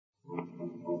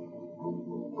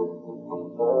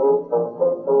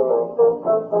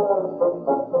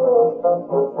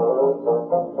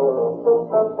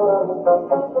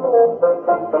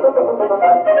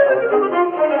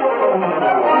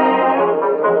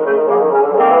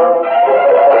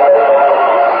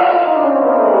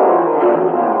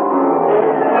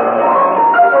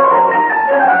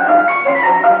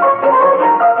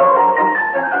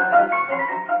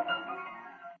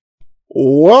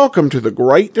Welcome to the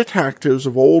Great Detectives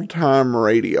of Old Time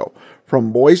Radio.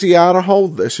 From Boise, Idaho,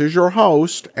 this is your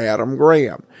host, Adam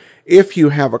Graham. If you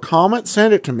have a comment,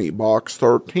 send it to me, box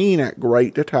 13 at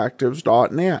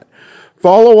greatdetectives.net.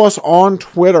 Follow us on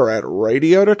Twitter at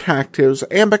Radio Detectives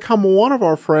and become one of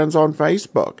our friends on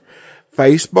Facebook.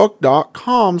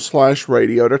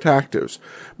 Facebook.com/Radio Detectives.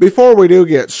 Before we do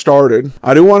get started,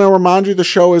 I do want to remind you the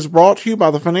show is brought to you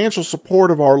by the financial support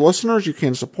of our listeners. You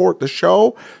can support the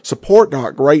show,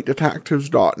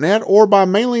 support.greatdetectives.net, or by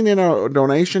mailing in a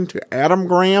donation to Adam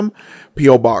Graham,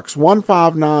 P.O. Box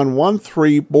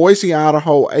 15913, Boise,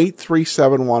 Idaho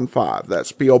 83715.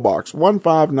 That's P.O. Box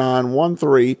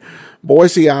 15913,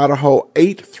 Boise, Idaho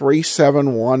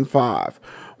 83715.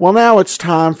 Well, now it's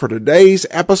time for today's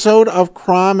episode of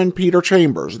Crime in Peter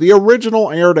Chambers. The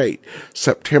original air date,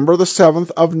 September the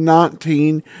 7th of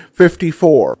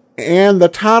 1954. And the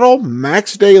title,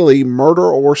 Max Daly, Murder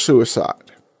or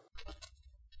Suicide.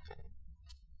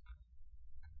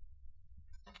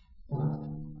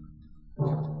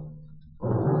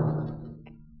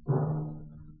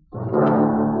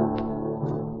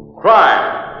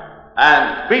 Crime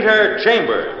and Peter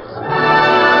Chambers.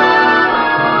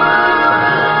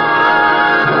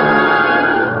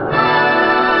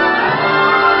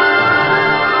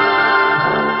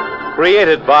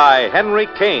 Created by Henry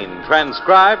Kane,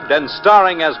 transcribed and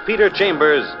starring as Peter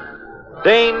Chambers,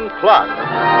 Dane Clark.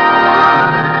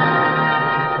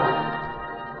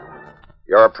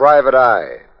 You're a private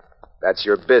eye. That's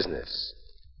your business.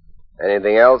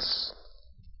 Anything else?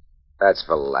 That's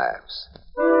for laughs.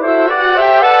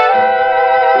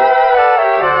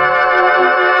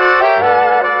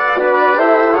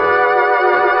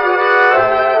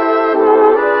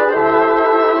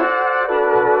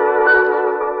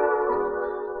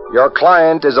 Your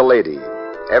client is a lady,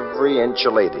 every inch a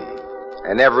lady,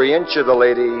 and every inch of the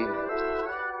lady,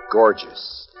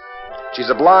 gorgeous. She's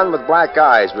a blonde with black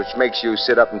eyes, which makes you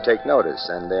sit up and take notice,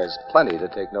 and there's plenty to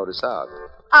take notice of.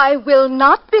 I will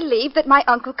not believe that my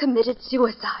uncle committed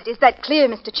suicide. Is that clear,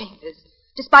 Mr. Chambers?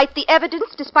 Despite the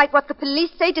evidence, despite what the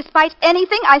police say, despite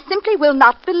anything, I simply will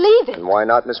not believe it. And why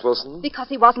not, Miss Wilson? Because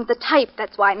he wasn't the type,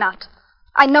 that's why not.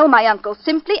 I know my uncle.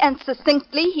 Simply and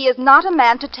succinctly, he is not a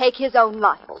man to take his own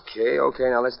life. Okay,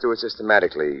 now let's do it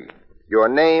systematically. Your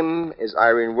name is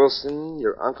Irene Wilson.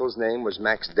 Your uncle's name was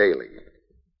Max Daly.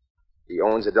 He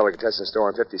owns a delicatessen store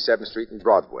on 57th Street and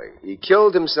Broadway. He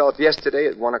killed himself yesterday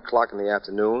at 1 o'clock in the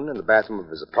afternoon in the bathroom of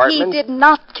his apartment. He did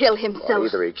not kill himself. Well,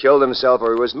 either he killed himself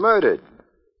or he was murdered.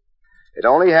 It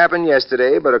only happened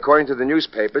yesterday, but according to the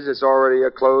newspapers, it's already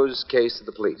a closed case to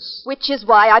the police. Which is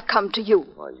why I've come to you.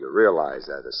 Well, you realize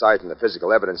that aside from the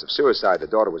physical evidence of suicide, the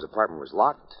daughter of his apartment was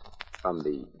locked from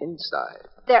the inside.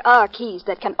 There are keys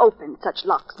that can open such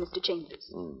locks, Mr.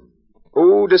 Chambers.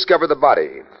 Who discovered the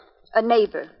body? A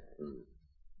neighbor.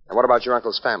 And what about your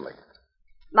uncle's family?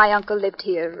 My uncle lived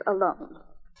here alone.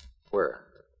 Where?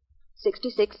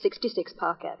 6666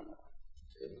 Park Avenue.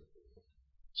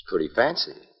 It's pretty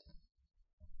fancy.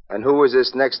 And who was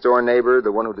this next-door neighbor,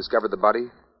 the one who discovered the body?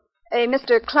 A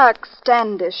Mr. Clark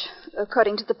Standish.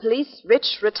 According to the police,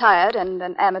 rich, retired, and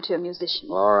an amateur musician.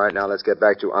 All right, now let's get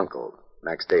back to Uncle,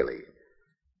 Max Daly.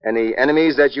 Any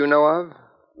enemies that you know of?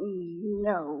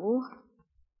 No.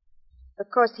 Of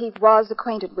course, he was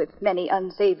acquainted with many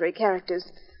unsavory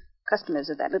characters, customers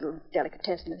of that little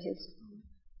delicatessen of his.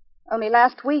 Only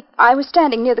last week, I was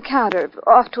standing near the counter,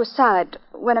 off to a side,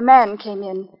 when a man came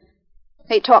in.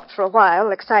 He talked for a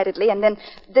while, excitedly, and then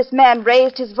this man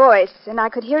raised his voice, and I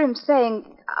could hear him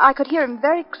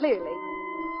very clearly.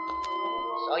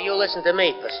 So you listen to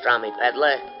me, pastrami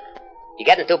peddler. You're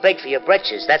getting too big for your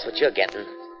britches, that's what you're getting.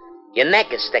 Your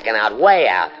neck is sticking out, way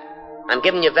out. I'm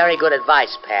giving you very good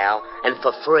advice, pal, and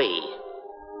for free.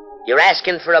 You're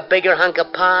asking for a bigger hunk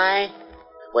of pie?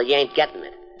 Well, you ain't getting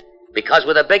it. Because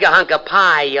with a bigger hunk of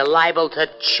pie, you're liable to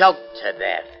choke to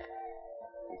death.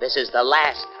 This is the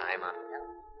last time I'm...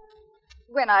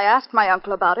 When I asked my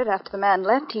uncle about it after the man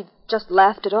left, he just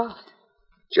laughed it off.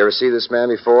 Did you ever see this man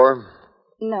before?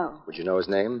 No. Would you know his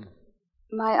name?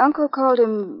 My uncle called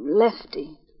him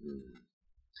Lefty.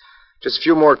 Just a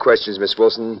few more questions, Miss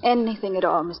Wilson. Anything at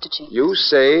all, Mr. Chambers. You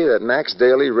say that Max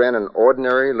Daly ran an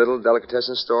ordinary little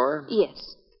delicatessen store?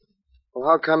 Yes. Well,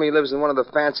 how come he lives in one of the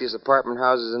fanciest apartment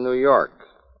houses in New York?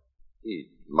 He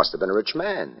must have been a rich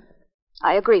man.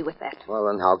 I agree with that. Well,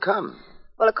 then how come?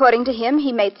 Well, according to him,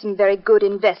 he made some very good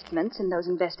investments, and those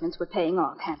investments were paying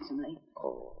off handsomely.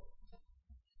 Oh.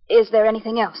 Is there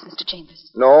anything else, Mr.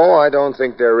 Chambers? No, I don't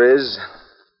think there is.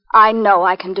 I know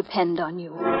I can depend on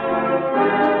you.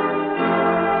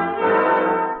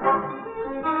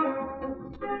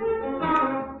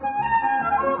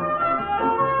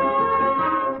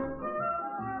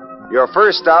 Your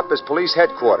first stop is police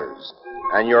headquarters,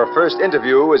 and your first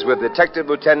interview is with Detective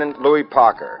Lieutenant Louis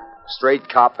Parker, straight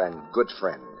cop and good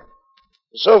friend.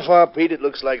 So far, Pete, it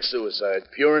looks like suicide,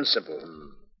 pure and simple.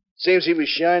 Seems he was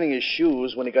shining his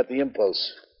shoes when he got the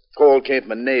impulse. Call came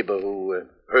from a neighbor who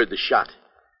heard the shot.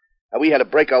 Now, we had to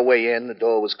break our way in. The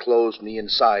door was closed from the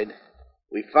inside.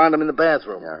 We found him in the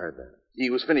bathroom. Yeah, I heard that. He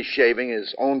was finished shaving.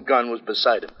 His own gun was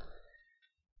beside him.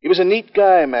 He was a neat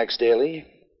guy, Max Daly.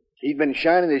 He'd been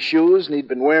shining his shoes, and he'd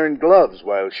been wearing gloves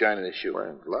while shining his shoes.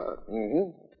 Wearing gloves?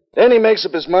 Mm-hmm. Then he makes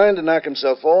up his mind to knock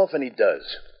himself off, and he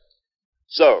does.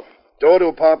 So, door to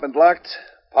apartment locked,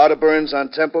 powder burns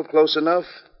on temple close enough,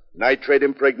 nitrate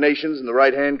impregnations in the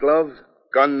right-hand glove,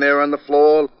 gun there on the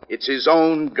floor. It's his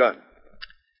own gun.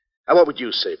 Now, what would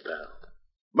you say, pal?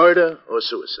 Murder or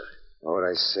suicide? What would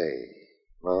I say?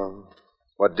 Well,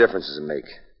 what difference does it make?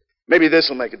 Maybe this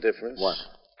will make a difference. What?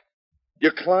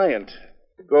 Your client,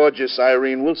 the gorgeous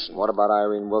Irene Wilson. What about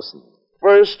Irene Wilson?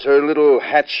 First, her little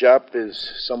hat shop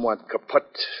is somewhat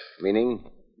kaput. Meaning?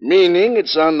 Meaning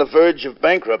it's on the verge of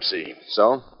bankruptcy.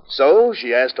 So? So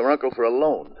she asked her uncle for a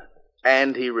loan,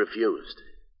 and he refused.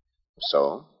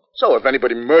 So? So if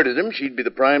anybody murdered him, she'd be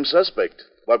the prime suspect.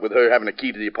 What with her having a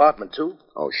key to the apartment, too?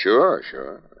 Oh, sure.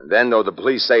 And then, though the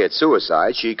police say it's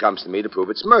suicide, she comes to me to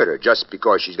prove it's murder, just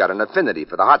because she's got an affinity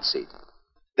for the hot seat.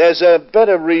 There's a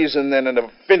better reason than an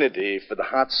affinity for the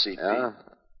hot seat. Yeah?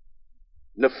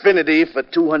 An affinity for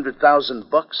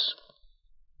 $200,000.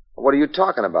 What are you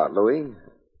talking about, Louis?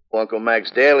 Uncle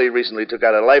Max Daly recently took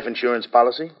out a life insurance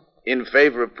policy in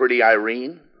favor of pretty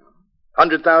Irene.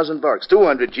 $100,000,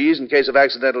 200 G's in case of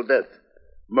accidental death.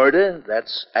 Murder,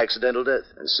 that's accidental death.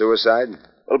 And suicide?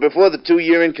 Well, before the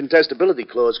 2-year incontestability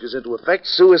clause goes into effect,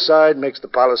 suicide makes the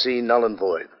policy null and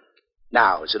void.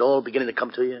 Now, is it all beginning to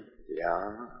come to you?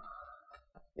 Yeah.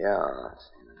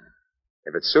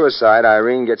 If it's suicide,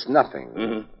 Irene gets nothing.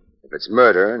 Mm-hmm. If it's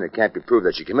murder, and it can't be proved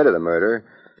that she committed the murder,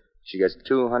 she gets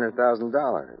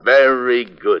 $200,000. Very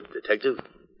good, Detective.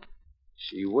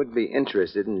 She would be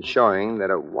interested in showing that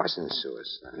it wasn't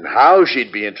suicide. And how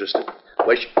she'd be interested?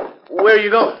 Where are you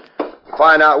going?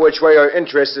 Find out which way her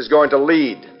interest is going to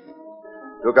lead.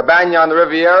 To a cabana on the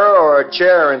Riviera or a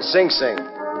chair in Sing Sing.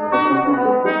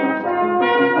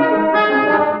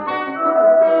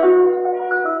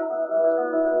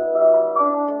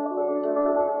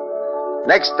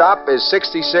 Next stop is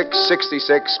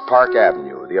 6666 Park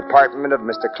Avenue, the apartment of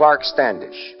Mr. Clark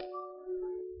Standish.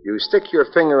 You stick your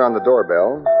finger on the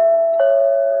doorbell.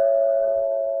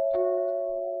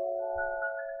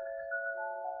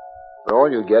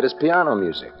 All you get is piano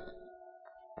music.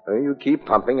 So you keep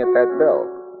pumping at that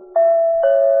bell.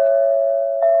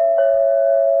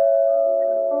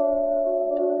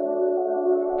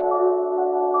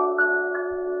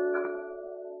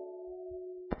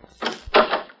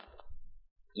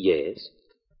 Yes?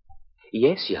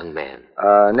 Yes, young man.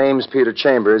 Name's Peter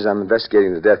Chambers. I'm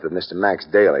investigating the death of Mr. Max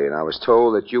Daly, and I was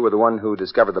told that you were the one who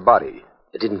discovered the body.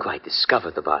 I didn't quite discover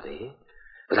the body,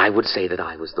 but I would say that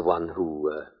I was the one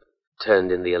who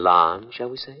turned in the alarm, shall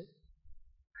we say?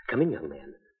 Come in, young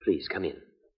man. Please, come in.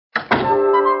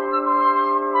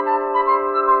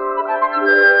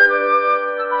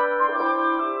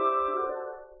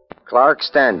 Clark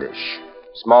Standish.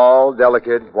 Small,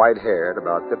 delicate, white-haired,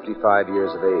 about 55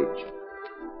 years of age.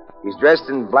 He's dressed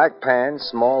in black pants,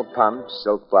 small pumps,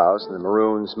 silk blouse, and a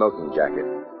maroon smoking jacket.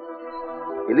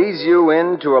 He leads you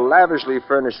into a lavishly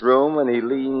furnished room, and he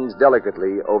leans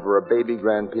delicately over a baby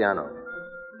grand piano.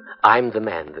 I'm the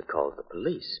man that called the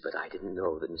police, but I didn't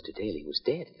know that Mr. Daly was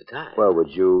dead at the time. Well, would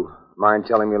you mind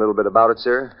telling me a little bit about it,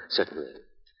 sir? Certainly.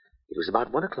 It was about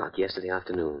 1 o'clock yesterday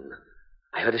afternoon.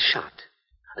 I heard a shot.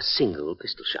 A single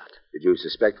pistol shot. Did you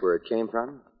suspect where it came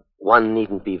from? One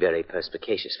needn't be very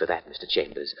perspicacious for that, Mr.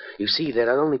 Chambers. You see, there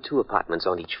are only 2 apartments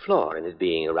on each floor, and it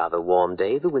being a rather warm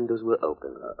day, the windows were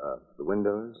open. The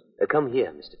windows? Come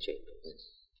here, Mr. Chambers.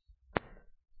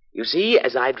 You see,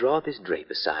 as I draw this drape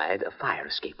aside, a fire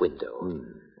escape window.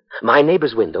 My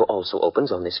neighbor's window also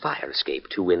opens on this fire escape.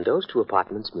 2 windows, 2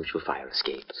 apartments, mutual fire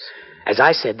escapes. As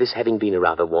I said, this having been a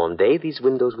rather warm day, these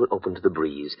windows were open to the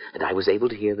breeze, and I was able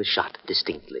to hear the shot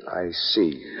distinctly. I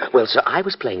see. Well, sir, I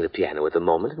was playing the piano at the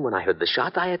moment, and when I heard the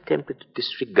shot, I attempted to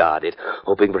disregard it,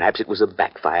 hoping perhaps it was a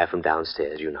backfire from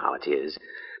downstairs. You know how it is.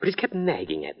 But it kept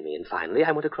nagging at me, and finally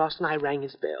I went across and I rang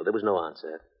his bell. There was no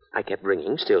answer. I kept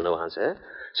ringing, still no answer.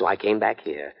 So I came back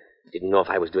here. Didn't know if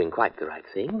I was doing quite the right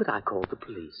thing, but I called the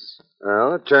police.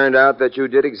 Well, it turned out that you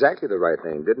did exactly the right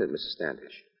thing, didn't it, Mr.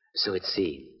 Standish? So it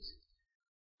seems.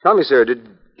 Tell me, sir, did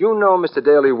you know Mr.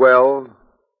 Daly well?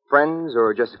 Friends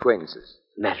or just acquaintances?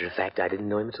 Matter of fact, I didn't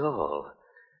know him at all.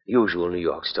 Usual New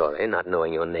York story, not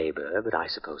knowing your neighbor, but I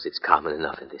suppose it's common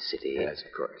enough in this city. Yes,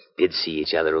 of course. Did see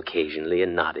each other occasionally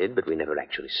and nodded, but we never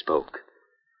actually spoke.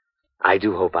 I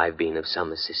do hope I've been of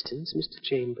some assistance, Mr.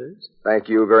 Chambers. Thank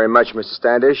you very much, Mr.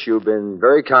 Standish. You've been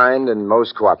very kind and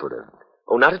most cooperative.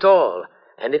 Oh, not at all.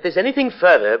 And if there's anything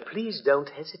further, please don't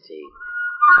hesitate.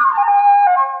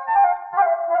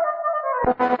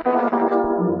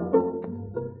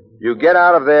 You get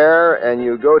out of there and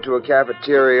you go to a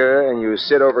cafeteria and you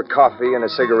sit over coffee and a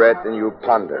cigarette and you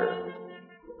ponder.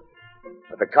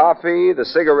 But the coffee, the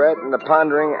cigarette, and the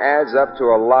pondering adds up to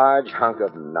a large hunk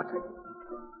of nothing.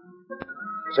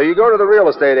 So you go to the real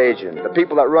estate agent, the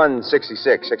people that run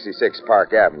 6666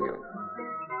 Park Avenue.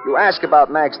 You ask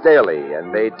about Max Daly,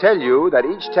 and they tell you that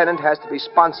each tenant has to be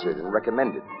sponsored and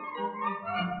recommended.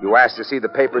 You ask to see the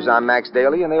papers on Max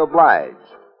Daly, and they oblige.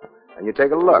 And you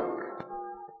take a look.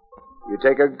 You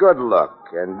take a good look,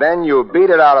 and then you beat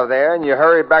it out of there, and you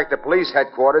hurry back to police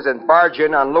headquarters and barge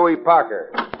in on Louis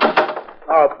Parker.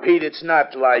 Oh, Pete, it's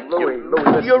not like Louis,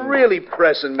 You're really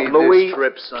pressing me Louis, this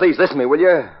trip, son. Please listen to me, will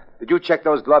you? Did you check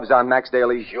those gloves on Max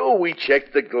Daly? Sure, we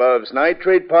checked the gloves.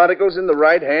 Nitrate particles in the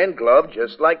right-hand glove,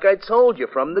 just like I told you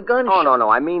from the gun shop. No.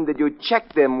 I mean, did you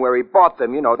check them where he bought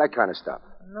them? You know, that kind of stuff.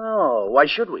 No, why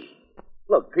should we?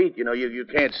 Look, Pete, you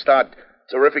can't start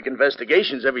terrific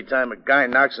investigations every time a guy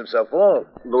knocks himself off.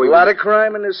 Louis, a lot of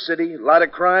crime in this city. A lot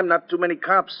of crime, not too many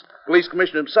cops. Police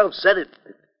commissioner himself said it.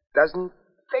 Doesn't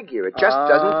figure. It just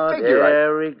doesn't figure.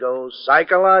 There he goes.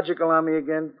 Psychological on me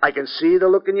again. I can see the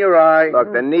look in your eye.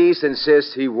 Look, the niece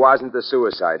insists he wasn't the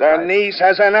suicide The type. niece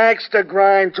has an axe to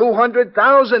grind.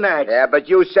 200,000 axe. Yeah, but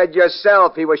you said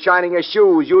yourself he was shining his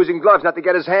shoes, using gloves not to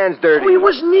get his hands dirty. Oh, he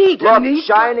was neat. Look, neat.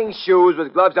 shining shoes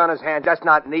with gloves on his hands, that's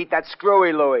not neat. That's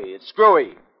screwy, Louis. It's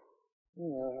screwy.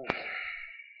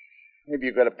 Maybe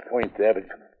you've got a point there, but...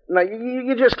 Now,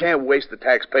 you just can't waste the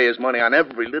taxpayers' money on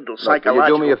every little psychological... Look,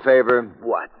 will you do me a favor?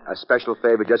 What? A special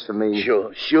favor just for me?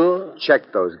 Sure.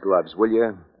 Check those gloves, will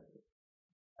you?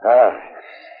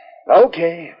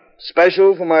 Okay.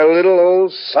 Special for my little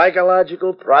old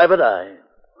psychological private eye.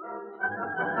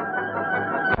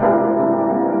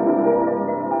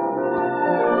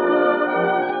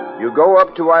 You go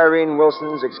up to Irene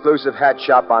Wilson's exclusive hat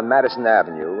shop on Madison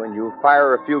Avenue, and you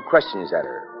fire a few questions at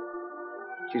her.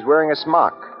 She's wearing a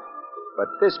smock, but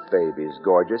this baby's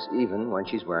gorgeous even when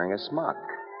she's wearing a smock.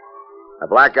 Her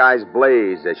black eyes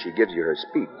blaze as she gives you her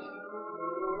speech.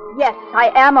 Yes, I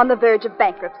am on the verge of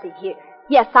bankruptcy here.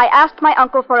 Yes, I asked my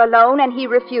uncle for a loan, and he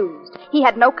refused. He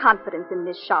had no confidence in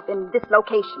this shop, in this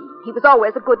location. He was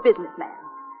always a good businessman.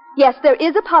 Yes, there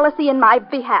is a policy in my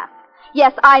behalf.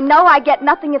 Yes, I know I get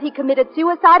nothing if he committed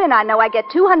suicide, and I know I get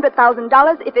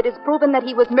 $200,000 if it is proven that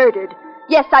he was murdered.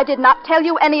 Yes, I did not tell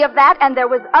you any of that, and there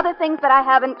was other things that I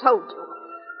haven't told you.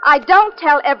 I don't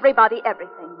tell everybody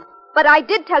everything. But I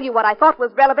did tell you what I thought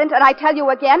was relevant, and I tell you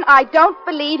again, I don't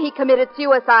believe he committed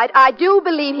suicide. I do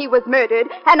believe he was murdered,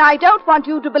 and I don't want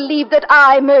you to believe that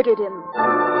I murdered him.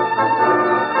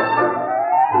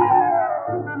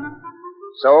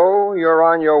 So you're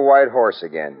on your white horse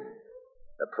again.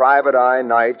 The private eye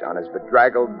knight on his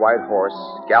bedraggled white horse,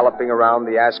 galloping around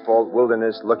the asphalt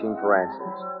wilderness looking for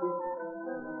answers.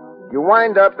 You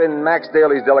wind up in Max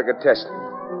Daly's delicatessen,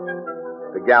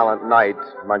 the gallant knight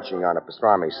munching on a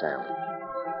pastrami sandwich.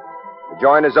 The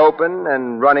joint is open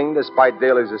and running despite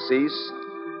Daly's decease,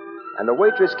 and the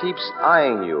waitress keeps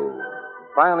eyeing you.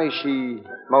 Finally, she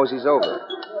moseys over.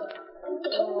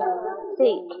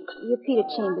 Say, you're Peter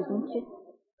Chambers, aren't you?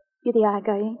 You're the eye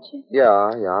guy, ain't you? Yeah,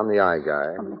 I'm the eye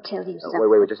guy. I'm going to tell you something.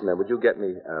 Wait, just a minute. Would you get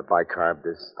me bicarb?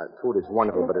 This food is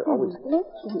wonderful, but it always...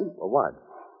 Listen. Well, what?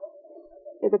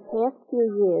 For the past few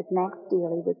years, Max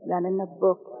Daly was running a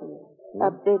book here.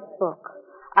 A big book.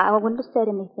 I wouldn't have said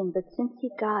anything, but since he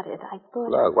got it, I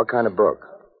thought... Look, what kind of book?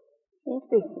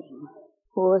 Everything.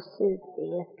 Horses,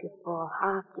 basketball,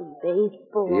 hockey,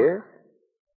 baseball. Here?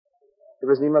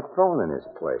 There isn't even a phone in his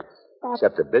place.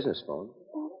 Except a business phone.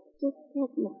 That's just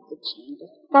it, Mr.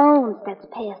 Chambers. Phones, that's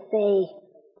passe.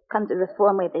 Comes a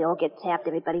reform where they all get tapped,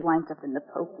 everybody winds up in the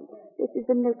pokey. This is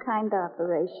a new kind of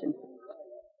operation.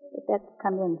 But that's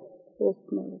come in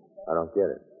personally. I don't get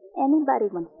it. Anybody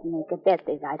wants to make a bet,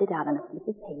 they write it out on a slip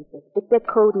of paper, stick their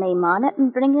code name on it,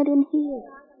 and bring it in here.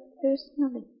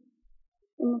 Personally.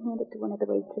 And they hand it to one of the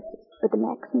waitresses, or the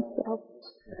Max himself.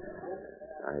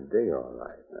 I dig all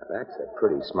right. Now, that's a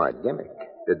pretty smart gimmick.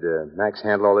 Did Max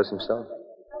handle all this himself?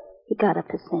 He got a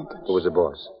percentage. Who was the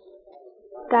boss?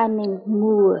 A guy named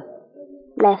Moore.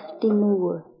 Lefty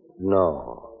Moore.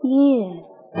 No. Yeah.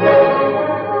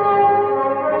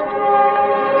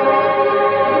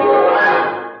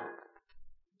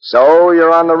 So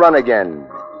you're on the run again.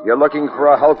 You're looking for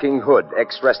a hulking hood,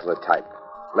 ex-wrestler type,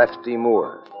 Lefty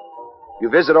Moore. You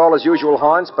visit all his usual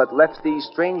haunts, but Lefty's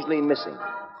strangely missing.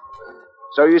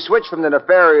 So you switch from the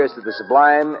nefarious to the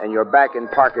sublime, and you're back in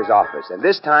Parker's office. And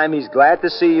this time he's glad to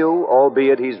see you,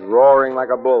 albeit he's roaring like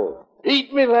a bull.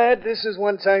 Eat me, lad. This is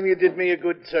one time you did me a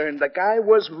good turn. The guy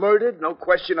was murdered, no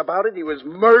question about it. He was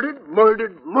murdered.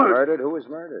 Murdered? Who was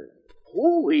murdered?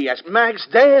 Who? Yes, Max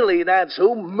Daly, that's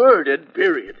who. Murdered,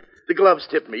 period. The gloves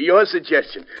tipped me. Your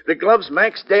suggestion. The gloves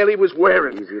Max Daly was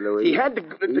wearing. Easy, Louis. He had to...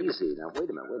 Easy. Now, wait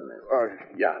a minute.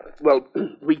 Yeah. Well,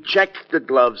 we checked the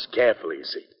gloves carefully, you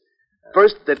see.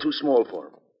 First, they're too small for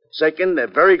him. Second, they're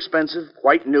very expensive,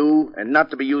 quite new, and not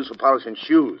to be used for polishing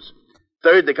shoes.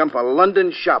 Third, they come from a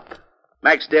London shop.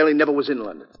 Max Daly never was in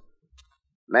London.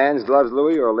 Man's gloves,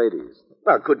 Louis, or ladies?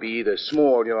 Well, it could be either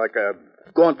small, like a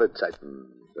gauntlet type.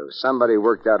 So somebody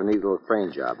worked out a neat little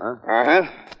frame job, huh? Uh-huh.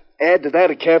 Add to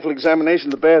that a careful examination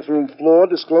of the bathroom floor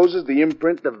discloses the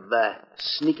imprint of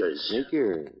sneakers.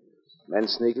 Sneakers?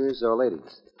 Men's sneakers or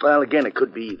ladies? Well, again, it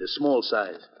could be the small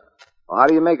size. Well, how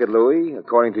do you make it, Louis?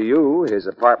 According to you, his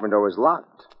apartment door was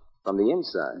locked from the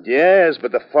inside. Yes,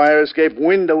 but the fire escape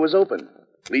window was open.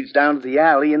 Leads down to the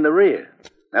alley in the rear.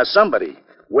 Now, somebody,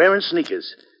 wearing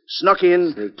sneakers, sneaked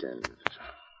in.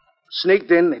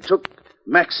 They took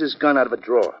Max's gun out of a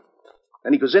drawer.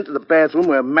 Then he goes into the bathroom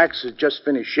where Max has just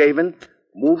finished shaving,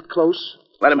 moved close,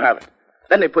 let him have it.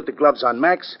 Then they put the gloves on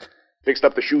Max, fixed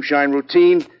up the shoe shine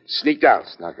routine, sneaked out.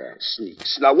 Snuck out.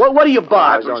 Sneaks. Now, what are you,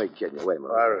 Bob? I was only kidding you. Wait a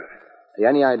minute. All right. You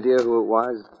any idea who it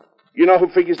was? You know who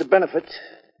figures the benefit.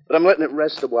 But I'm letting it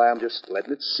rest a while. I'm just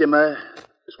letting it simmer.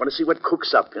 Just want to see what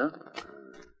cooks up, you know?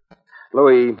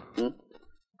 Louis,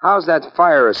 how's that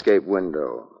fire escape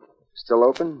window? Still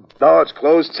open? No, it's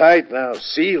closed tight now,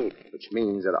 sealed. Which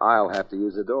means that I'll have to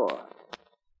use the door.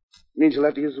 Means you'll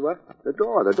have to use the what? The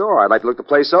door. I'd like to look the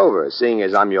place over. Seeing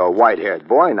as I'm your white-haired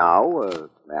boy now,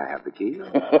 may I have the key?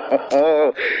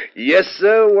 Yes,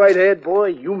 sir, white-haired boy,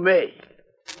 you may.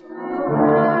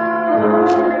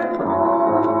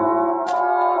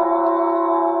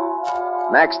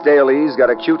 Max Daly's got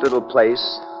a cute little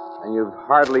place, and you've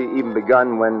hardly even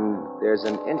begun when there's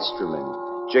an instrument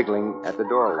jiggling at the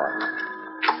door lock.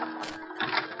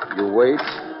 You wait,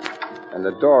 and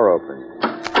the door opens.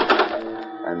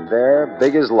 And there,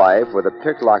 big as life, with a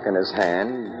pick lock in his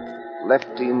hand,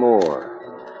 Lefty Moore.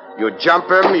 You jump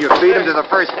him, you beat him to the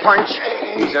first punch.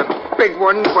 He's a big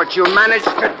one, but you manage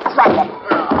to drop him.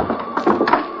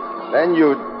 Then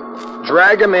you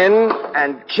drag him in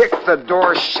and kick the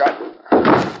door shut.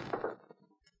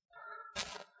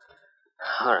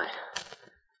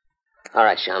 All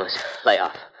right, Shamus. Lay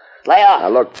off. Now,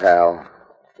 look, pal.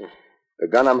 The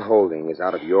gun I'm holding is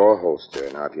out of your holster.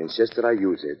 Now, if you insist that I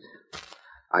use it,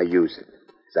 I use it.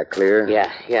 Is that clear?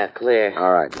 Yeah, clear.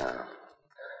 All right, now.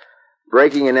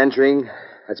 Breaking and entering,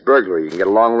 that's burglary. You can get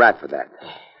a long rap for that.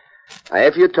 Now,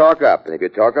 if you talk up, and if you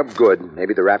talk up good,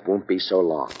 maybe the rap won't be so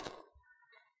long.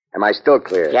 Am I still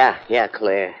clear? Yeah,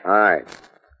 clear. All right.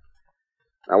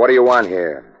 Now, what do you want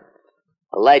here?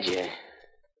 A ledger.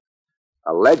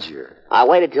 A ledger? I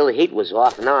waited till the heat was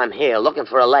off, and now I'm here looking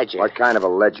for a ledger. What kind of a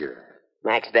ledger?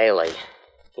 Max Daly.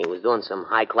 He was doing some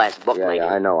high-class bookmaking.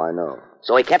 Yeah, I know.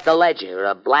 So he kept a ledger,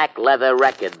 a black leather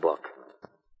record book.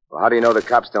 Well, how do you know the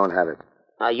cops don't have it?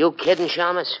 Are you kidding,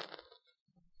 Shamus?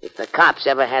 If the cops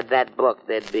ever had that book,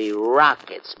 there'd be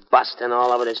rockets busting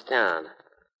all over this town.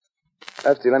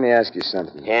 Lefty, let me ask you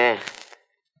something. Yeah?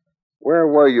 Where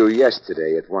were you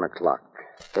yesterday at 1 o'clock?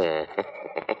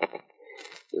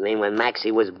 You mean when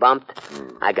Maxie was bumped?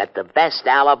 I got the best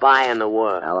alibi in the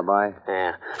world. Alibi?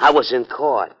 Yeah. I was in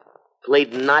court,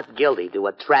 pleading not guilty to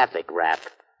a traffic rap.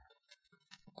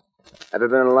 Ever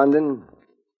been in London?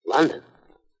 London?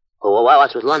 Oh,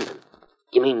 what's with London?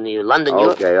 You mean the London...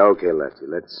 Okay, Lefty.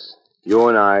 Let's, you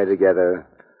and I together,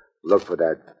 look for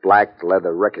that black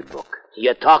leather record book.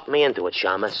 You talked me into it,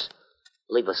 Shamus.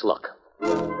 Leave us look.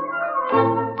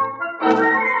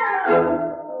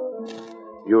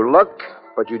 You look,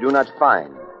 but you do not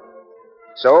find.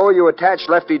 So you attach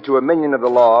Lefty to a minion of the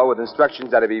law with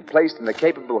instructions that it be placed in the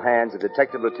capable hands of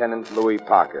Detective Lieutenant Louis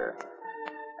Parker.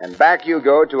 And back you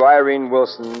go to Irene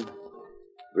Wilson,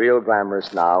 real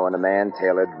glamorous now in a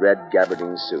man-tailored red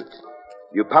gabardine suit.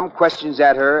 You pump questions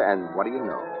at her, and what do you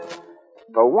know?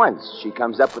 For once, she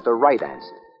comes up with the right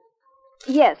answer.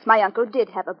 Yes, my uncle did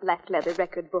have a black leather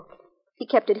record book. He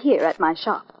kept it here at my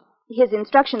shop. His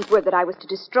instructions were that I was to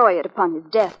destroy it upon his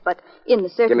death, but in the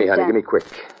circumstance... Give me, honey, give me quick.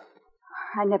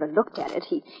 I never looked at it.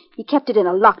 He kept it in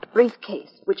a locked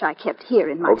briefcase, which I kept here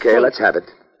in my Okay, safe. let's have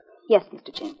it. Yes,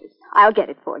 Mr. Chambers. I'll get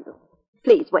it for you.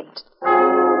 Please wait.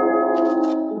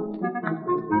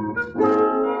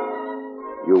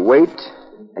 You wait,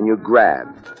 and you grab,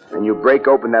 and you break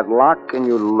open that lock, and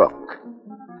you look.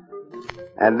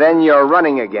 And then you're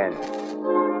running again.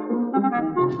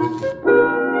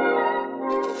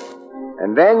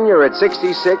 And then you're at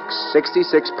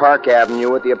 66 Park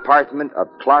Avenue at the apartment of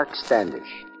Clark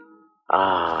Standish.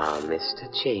 Ah,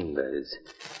 Mr. Chambers.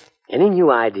 Any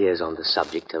new ideas on the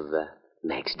subject of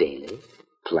Max Daly?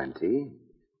 Plenty.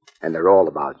 And they're all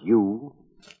about you.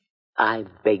 I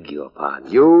beg your pardon.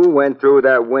 You went through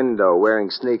that window wearing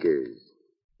sneakers.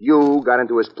 You got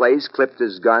into his place, clipped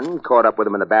his gun, caught up with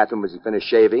him in the bathroom as he finished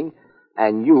shaving,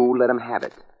 and you let him have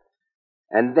it.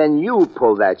 And then you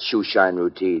pulled that shoeshine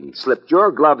routine, slipped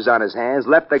your gloves on his hands,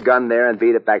 left the gun there, and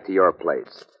beat it back to your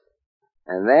place.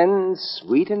 And then,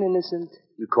 sweet and innocent,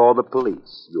 you called the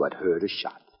police. You had heard a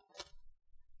shot.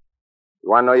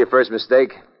 You want to know your first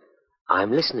mistake?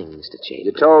 I'm listening, Mr. Chambers.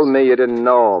 You told me you didn't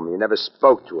know him. You never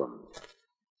spoke to him.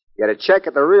 Yet a check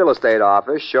at the real estate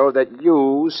office showed that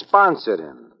you sponsored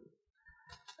him.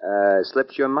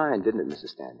 Slipped your mind, didn't it, Mr.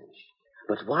 Standish?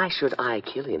 But why should I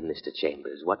kill him, Mr.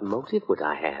 Chambers? What motive would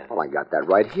I have? Well, I got that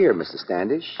right here, Mr.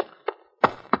 Standish.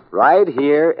 Right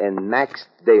here in Max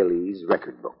Daly's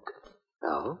record book.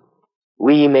 Oh?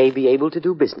 We may be able to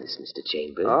do business, Mr.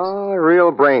 Chambers. Oh, a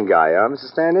real brain guy, huh, Mr.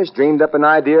 Standish? Dreamed up an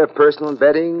idea of personal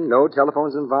vetting, no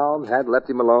telephones involved, had left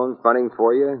him alone fronting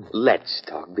for you. Let's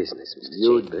talk business, Mr.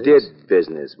 You Chambers. did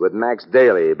business with Max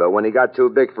Daly, but when he got too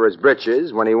big for his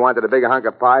britches, when he wanted a bigger hunk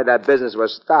of pie, that business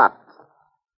was stopped.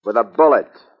 With a bullet.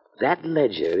 That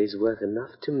ledger is worth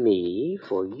enough to me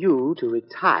for you to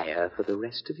retire for the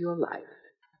rest of your life.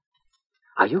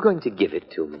 Are you going to give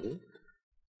it to me?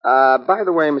 By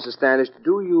the way, Mrs. Standish,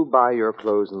 do you buy your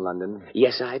clothes in London?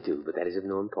 Yes, I do, but that is of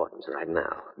no importance right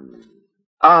now.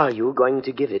 Are you going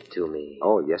to give it to me?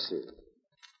 Oh, yes, sir.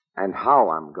 And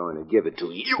how I'm going to give it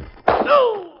to you.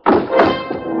 No!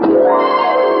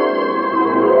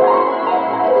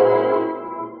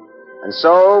 And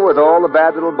so, with all the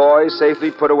bad little boys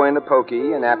safely put away in the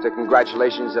pokey, and after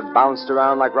congratulations have bounced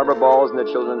around like rubber balls in the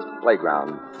children's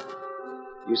playground,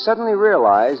 you suddenly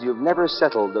realize you've never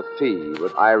settled the fee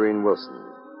with Irene Wilson,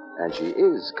 and she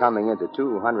is coming into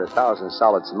 200,000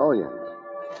 solid simoleons.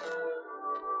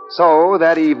 So,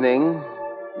 that evening,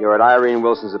 you're at Irene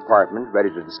Wilson's apartment, ready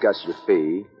to discuss your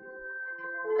fee,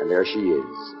 and there she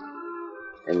is,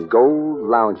 in gold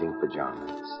lounging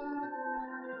pajamas.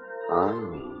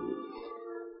 Irene.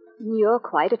 You're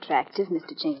quite attractive,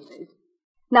 Mr. Chambers.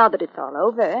 Now that it's all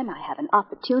over and I have an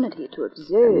opportunity to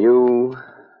observe... And you,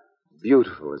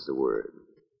 beautiful is the word.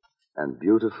 And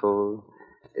beautiful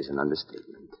is an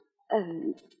understatement.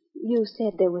 You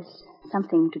said there was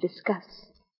something to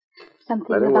discuss. Something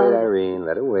Let her about... wait, Irene.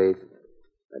 Let her wait.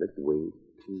 Let it wait.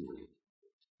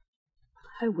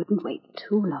 I wouldn't wait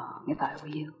too long if I were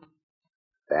you.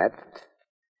 That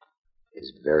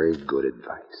is very good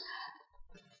advice.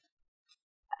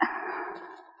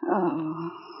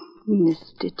 Oh,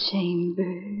 Mr.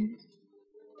 Chambers.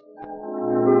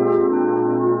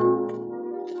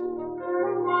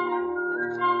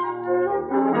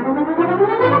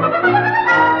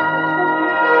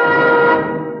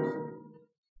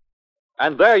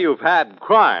 And there you've had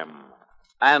Crime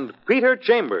and Peter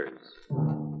Chambers.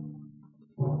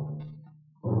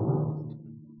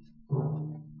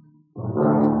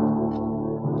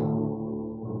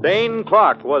 Dane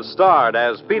Clark was starred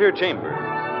as Peter Chambers.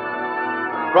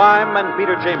 Crime and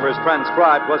Peter Chambers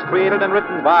Transcribed was created and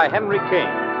written by Henry King.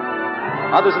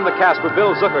 Others in the cast were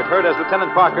Bill Zuckert, heard as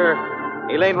Lieutenant Parker,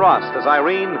 Elaine Rost as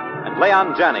Irene, and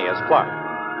Leon Janney as Clark.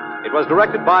 It was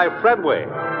directed by Fred Way,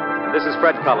 and this is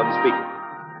Fred Collins speaking.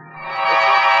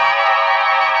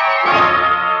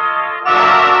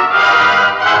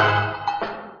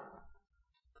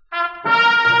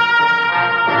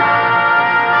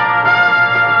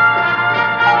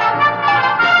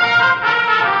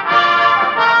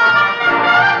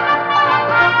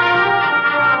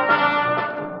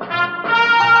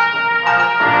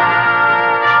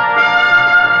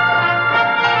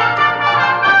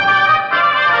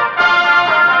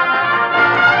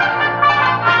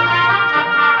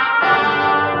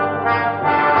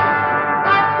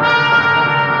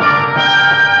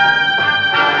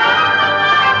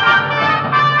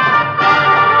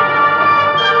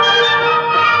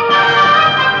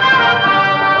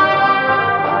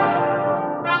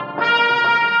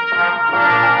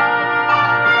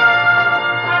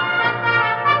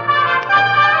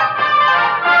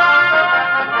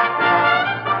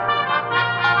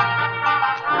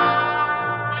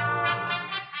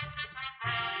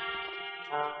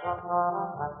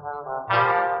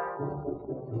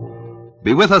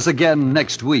 Be with us again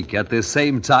next week at this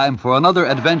same time for another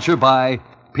adventure by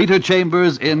Peter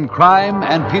Chambers in Crime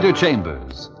and Peter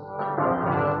Chambers.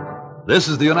 This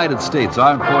is the United States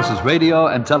Armed Forces Radio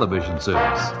and Television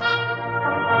Service.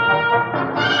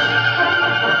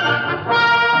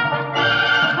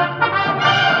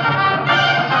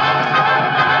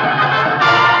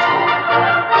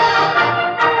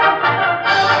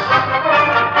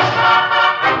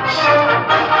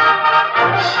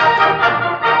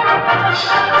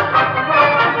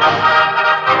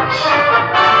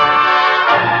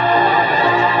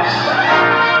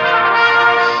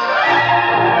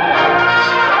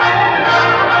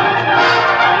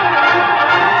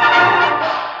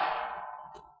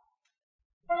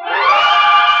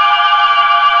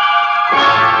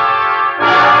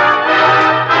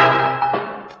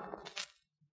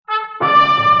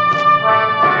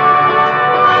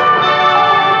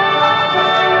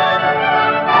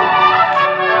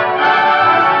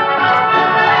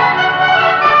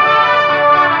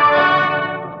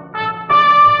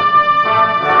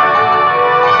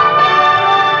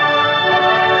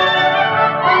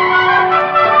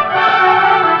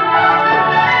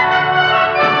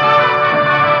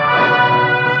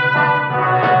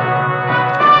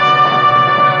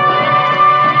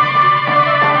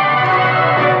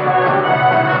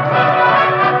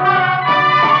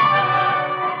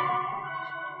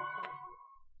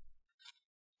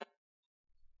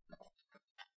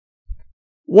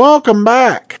 Welcome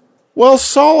back. Well,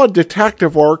 solid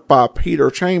detective work by Peter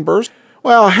Chambers.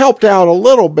 Well, helped out a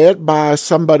little bit by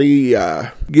somebody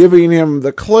giving him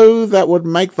the clue that would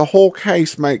make the whole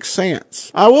case make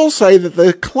sense. I will say that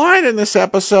the client in this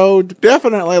episode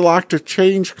definitely liked to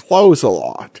change clothes a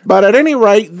lot. But at any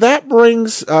rate, that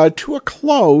brings to a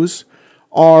close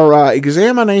our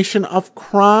examination of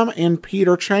Crime in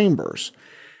Peter Chambers.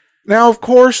 Now, of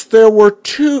course, there were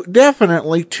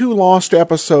definitely two lost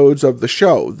episodes of the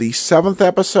show. The 7th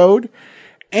episode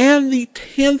and the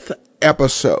 10th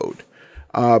episode.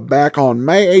 Back on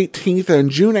May 18th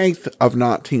and June 8th of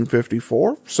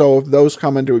 1954. So if those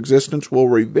come into existence, we'll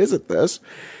revisit this.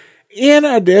 In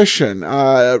addition,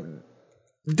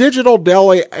 Digital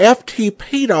Daly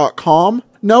FTP.com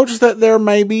notes that there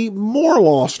may be more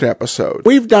lost episodes.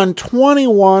 We've done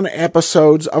 21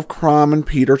 episodes of Crime in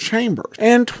Peter Chambers,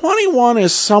 and 21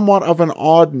 is somewhat of an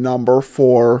odd number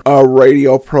for a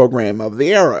radio program of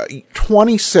the era.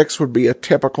 26 would be a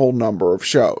typical number of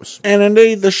shows. And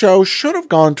indeed, the show should have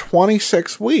gone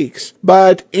 26 weeks,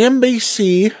 but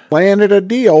NBC landed a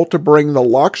deal to bring the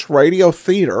Lux Radio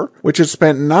Theater, which had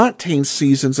spent 19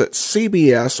 seasons at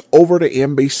CBS, over to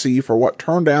NBC for what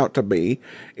turned out to be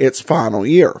its final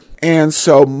year. And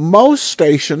so most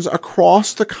stations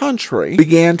across the country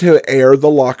began to air the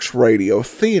Lux Radio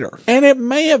Theater. And it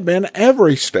may have been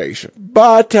every station.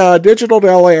 But Digital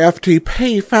Daly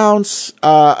FTP found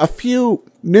a few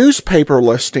newspaper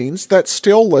listings that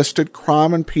still listed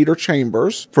Crime in Peter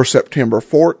Chambers for September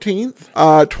 14th,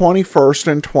 21st,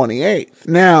 and 28th.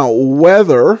 Now,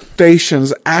 whether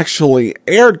stations actually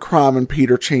aired Crime in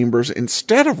Peter Chambers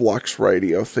instead of Lux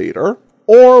Radio Theater,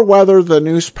 or whether the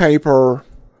newspaper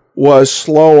was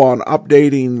slow on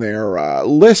updating their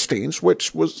listings,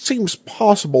 which seems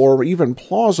possible or even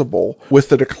plausible with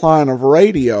the decline of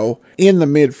radio in the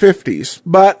mid-50s.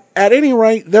 But at any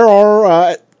rate, there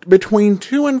are between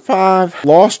 2 and 5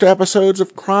 lost episodes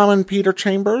of Crime in Peter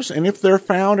Chambers, and if they're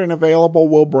found and available,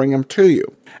 we'll bring them to you.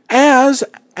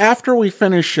 After we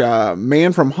finish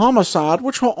Man from Homicide,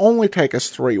 which will only take us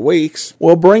 3 weeks,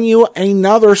 we'll bring you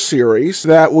another series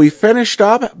that we finished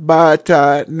up, but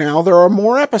now there are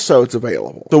more episodes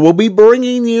available. So we'll be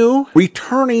bringing you,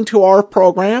 returning to our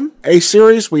program, a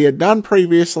series we had done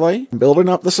previously, building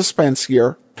up the suspense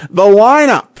here, The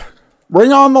Lineup.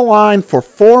 Bring on the line for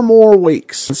 4 more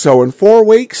weeks. And so in 4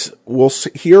 weeks, we'll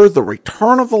hear the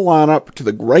return of the lineup to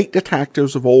the great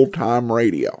detectives of old-time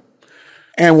radio.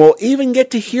 And we'll even get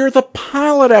to hear the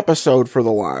pilot episode for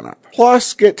the lineup.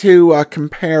 Plus get to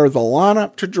compare the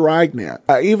lineup to Dragnet,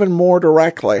 even more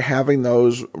directly, having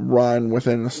those run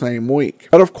within the same week.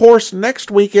 But of course,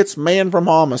 next week it's Man from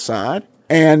Homicide.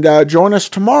 And join us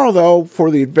tomorrow, though,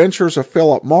 for the adventures of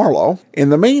Philip Marlowe. In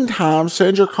the meantime,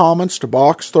 send your comments to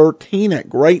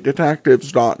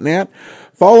box13@greatdetectives.net.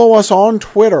 Follow us on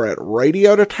Twitter at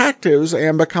Radio Detectives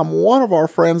and become one of our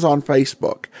friends on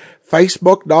Facebook.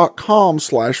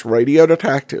 Facebook.com/Radio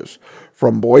Detectives.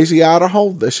 From Boise,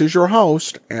 Idaho, this is your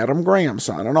host, Adam Graham,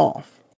 signing off.